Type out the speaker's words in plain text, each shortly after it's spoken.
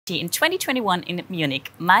CES50 in 2021 in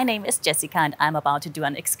Munich. My name is Jessica and I'm about to do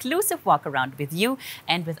an exclusive walk around with you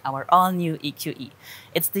and with our all-new EQE.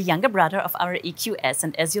 It's the younger brother of our EQS,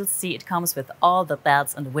 and as you'll see, it comes with all the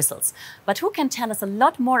bells and whistles. But who can tell us a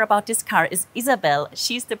lot more about this car is Isabel.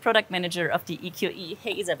 She's the product manager of the EQE.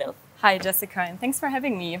 Hey, Isabel. Hi, Jessica, and thanks for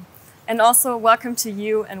having me. And also welcome to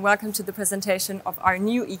you and welcome to the presentation of our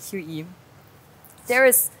new EQE. There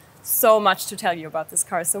is so much to tell you about this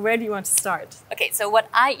car, so where do you want to start? Okay, so what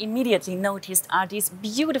I immediately noticed are these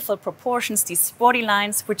beautiful proportions, these sporty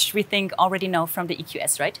lines, which we think already know from the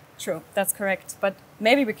EQS, right? True, that's correct. But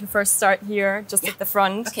maybe we can first start here, just at the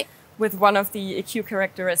front, with one of the EQ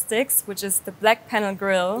characteristics, which is the black panel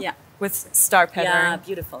grille with star pattern. Yeah,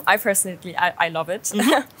 beautiful. I personally, I love it.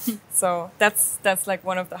 So that's like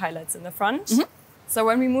one of the highlights in the front. So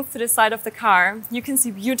when we move to the side of the car, you can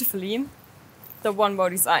see beautifully the one bow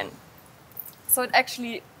design. So it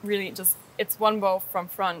actually really it's one bow from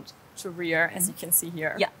front to rear, as you can see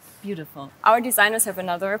here. Yeah, beautiful. Our designers have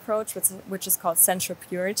another approach, which is called central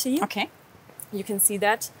purity. Okay. You can see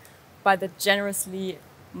that by the generously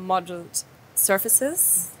modeled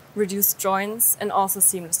surfaces, reduced joints, and also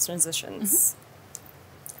seamless transitions.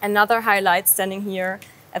 Another highlight standing here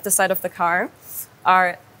at the side of the car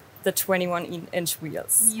are the 21-inch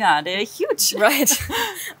wheels. Yeah, they're huge. Right.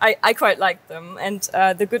 I quite like them. And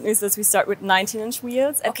the good news is we start with 19-inch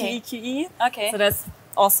wheels at the EQE. Okay. So that's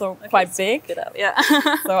also quite big. Yeah.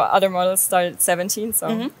 So other models start at 17, so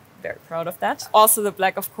I'm very proud of that. Also the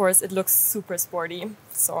black, of course, it looks super sporty.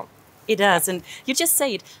 So it does, and you just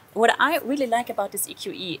say it. What I really like about this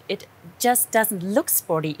EQE, it just doesn't look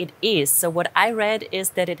sporty, it is. So what I read is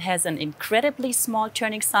that it has an incredibly small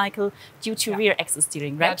turning cycle due to rear axis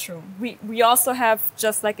steering, right? Yeah, true. We also have,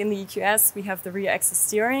 just like in the EQS, we have the rear axis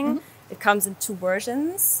steering. It comes in two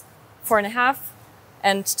versions, 4.5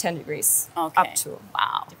 and 10 degrees, up to,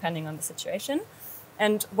 depending on the situation.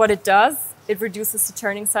 And what it does, it reduces the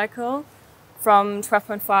turning cycle from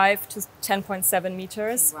 12.5 to 10.7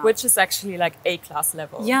 meters, which is actually like A-class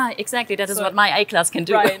level. Yeah, exactly. That is what my A-class can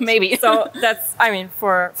do, maybe. So that's, I mean,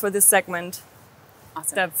 for this segment,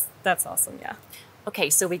 that's awesome, yeah.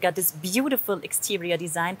 Okay, so we got this beautiful exterior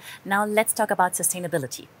design. Now let's talk about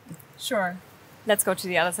sustainability. Sure. Let's go to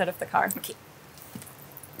the other side of the car. Okay.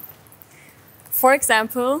 For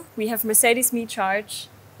example, we have Mercedes Me Charge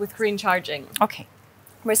with green charging. Okay.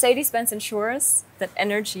 Mercedes-Benz ensures that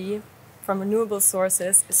energy from renewable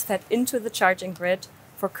sources is fed into the charging grid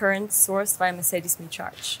for current sourced via Mercedes Me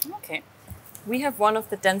Charge. Okay. We have one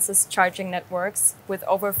of the densest charging networks with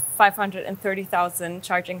over 530,000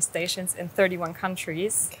 charging stations in 31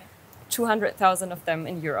 countries, 200,000 of them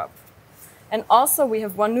in Europe. And also we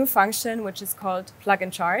have one new function, which is called plug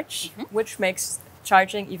and charge, which makes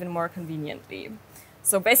charging even more conveniently.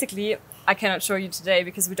 So basically, I cannot show you today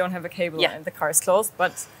because we don't have a cable and the car is closed,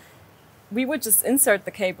 but we would just insert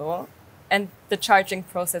the cable and the charging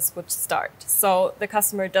process would start. So the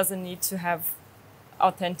customer doesn't need to have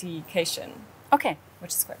authentication. Okay.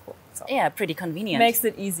 Which is quite cool. So yeah, pretty convenient. Makes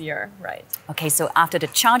it easier, right. Okay, so after the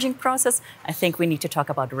charging process, I think we need to talk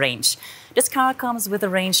about range. This car comes with a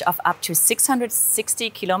range of up to 660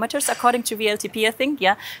 kilometers, according to VLTP, I think,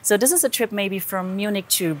 yeah. So this is a trip maybe from Munich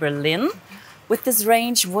to Berlin. With this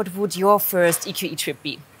range, what would your first EQE trip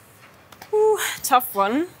be? Ooh, tough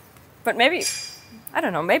one. But maybe, I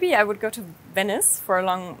don't know, maybe I would go to Venice for a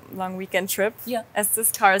long weekend trip. Yeah. As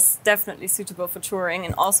this car is definitely suitable for touring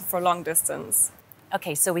and also for long distance.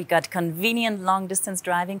 Okay, so we got convenient long distance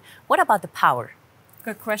driving. What about the power?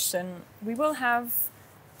 Good question. We will have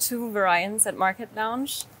two variants at Market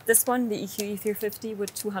Lounge. This one, the EQE 350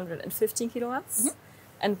 with 215 kilowatts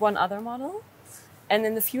and one other model. And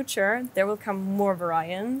in the future, there will come more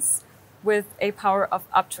variants with a power of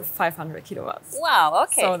up to 500 kilowatts. Wow,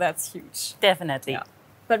 okay. So that's huge. Definitely. Yeah.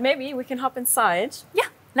 But maybe we can hop inside. Yeah,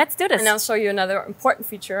 let's do this. And I'll show you another important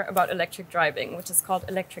feature about electric driving, which is called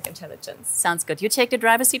electric intelligence. Sounds good. You take the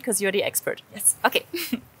driver's seat because you're the expert. Yes. Okay.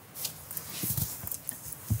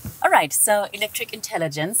 All right, so electric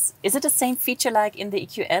intelligence. Is it the same feature like in the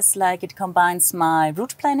EQS, like it combines my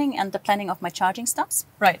route planning and the planning of my charging stops?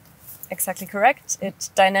 Right. Exactly correct. It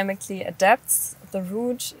dynamically adapts the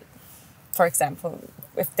route, for example,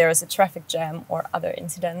 if there is a traffic jam or other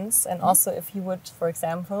incidents, and also if you would, for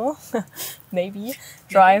example, maybe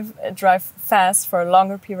drive fast for a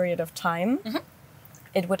longer period of time,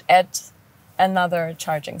 it would add another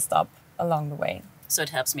charging stop along the way. So it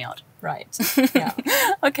helps me out. Right. Yeah.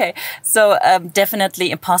 Okay. So definitely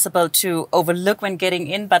impossible to overlook when getting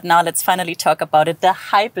in. But now let's finally talk about it. The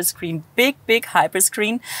hyperscreen, big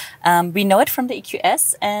hyperscreen. We know it from the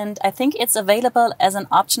EQS, and I think it's available as an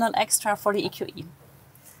optional extra for the EQE.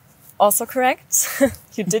 Also correct.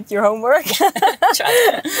 You did your homework.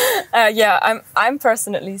 I'm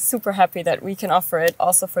personally super happy that we can offer it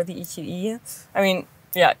also for the EQE. I mean,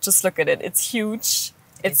 yeah, just look at it. It's huge.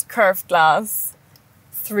 It's curved glass,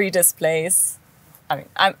 3 displays. I mean,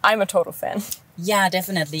 I'm a total fan. Yeah,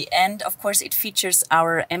 definitely. And of course, it features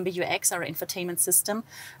our MBUX, our infotainment system.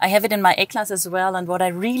 I have it in my A-Class as well. And what I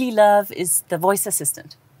really love is the voice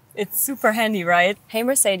assistant. It's super handy, right? Hey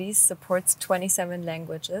Mercedes supports 27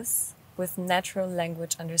 languages with natural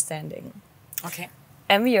language understanding. Okay.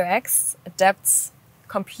 MBUX adapts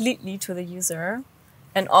completely to the user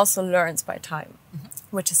and also learns by time,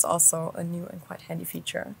 which is also a new and quite handy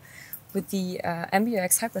feature. With the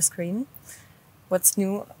MBUX Hyperscreen, what's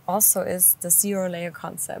new also is the zero-layer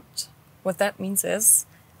concept. What that means is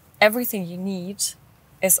everything you need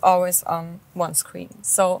is always on one screen.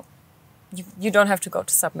 So you don't have to go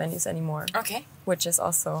to submenus anymore. Okay. Which is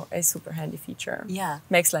also a super handy feature. Yeah.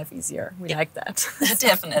 Makes life easier. We like that.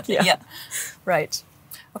 Definitely, yeah. Right.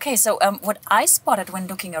 Okay, so what I spotted when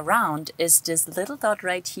looking around is this little dot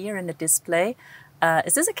right here in the display.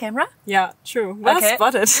 Is this a camera? Yeah, true. Well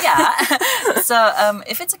spotted. Yeah. So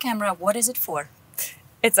if it's a camera, what is it for?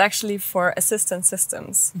 It's actually for assistant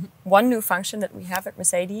systems. One new function that we have at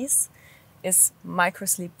Mercedes is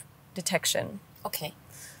microsleep detection. Okay.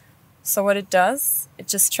 So what it does, it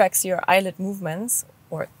just tracks your eyelid movements,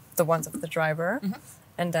 or the ones of the driver,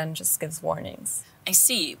 and then just gives warnings. I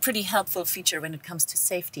see. Pretty helpful feature when it comes to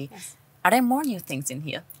safety. Yes. Are there more new things in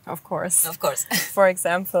here? Of course. Of course. For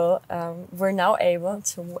example, we're now able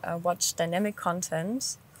to watch dynamic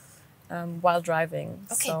content while driving.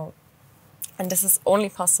 Okay. And this is only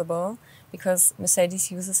possible because Mercedes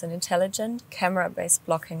uses an intelligent camera-based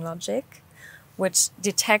blocking logic, which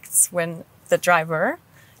detects when the driver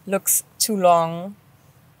looks too long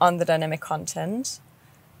on the dynamic content.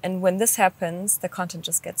 And when this happens, the content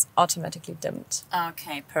just gets automatically dimmed.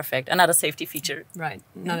 Okay, perfect. Another safety feature. Right,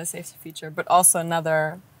 another safety feature, but also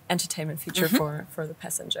another entertainment feature for the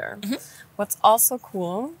passenger. What's also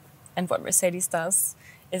cool, and what Mercedes does,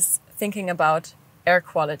 is thinking about air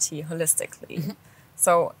quality holistically.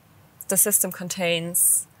 So the system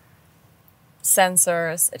contains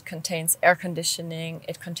sensors, it contains air conditioning,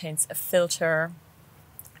 it contains a filter,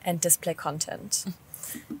 and display content.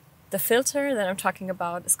 The filter that I'm talking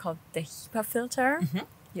about is called the HEPA filter.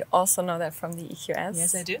 You also know that from the EQS.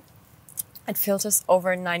 Yes, I do. It filters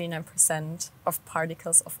over 99% of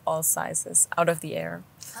particles of all sizes out of the air.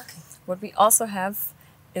 Okay. What we also have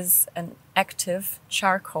is an active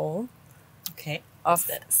charcoal of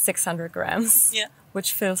 600 grams,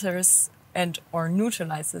 which filters and or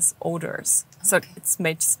neutralizes odors. So it's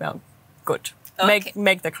made to smell good.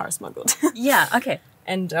 Make the car smell good. Yeah, okay.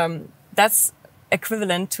 And that's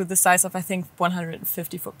equivalent to the size of, I think,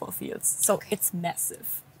 150 football fields. So it's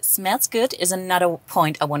massive. Smells good is another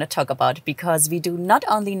point I want to talk about, because we do not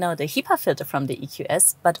only know the HEPA filter from the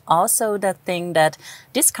EQS, but also the thing that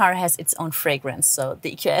this car has its own fragrance. So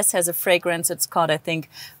the EQS has a fragrance, it's called, I think,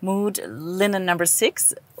 Mood Linen number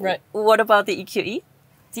 6. Right. What about the EQE?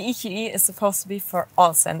 The EQE is supposed to be for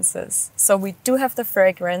all senses. So we do have the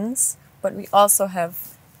fragrance, but we also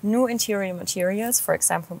have new interior materials, for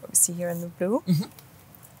example, what we see here in the blue.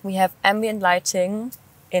 We have ambient lighting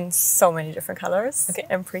in so many different colors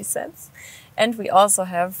and presets. And we also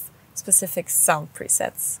have specific sound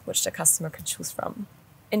presets, which the customer can choose from.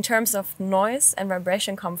 In terms of noise and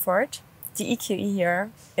vibration comfort, the EQE here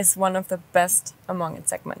is one of the best among its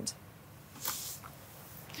segment.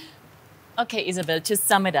 Okay, Isabel, to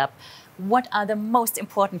sum it up, what are the most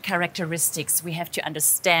important characteristics we have to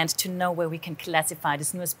understand to know where we can classify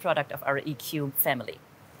this newest product of our EQ family?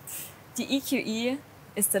 The EQE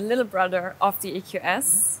is the little brother of the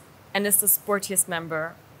EQS and is the sportiest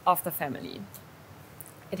member of the family.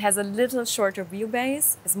 It has a little shorter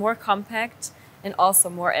wheelbase, is more compact and also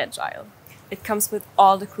more agile. It comes with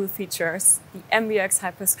all the cool features: the MBUX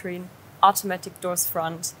Hyperscreen, automatic doors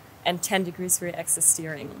front, and 10 degrees rear axis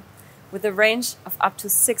steering. With a range of up to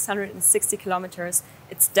 660 kilometers,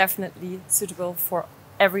 it's definitely suitable for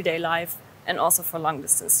everyday life and also for long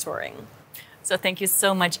distance touring. So thank you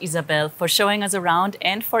so much, Isabel, for showing us around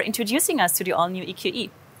and for introducing us to the all-new EQE.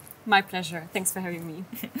 My pleasure. Thanks for having me.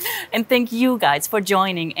 And thank you guys for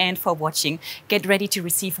joining and for watching. Get ready to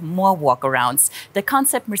receive more walkarounds. The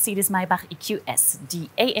concept Mercedes-Maybach EQS, the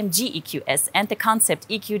AMG EQS and the concept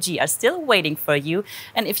EQG are still waiting for you.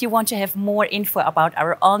 And if you want to have more info about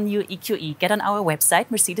our all-new EQE, get on our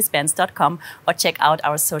website, mercedes-benz.com, or check out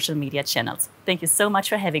our social media channels. Thank you so much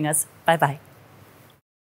for having us. Bye-bye.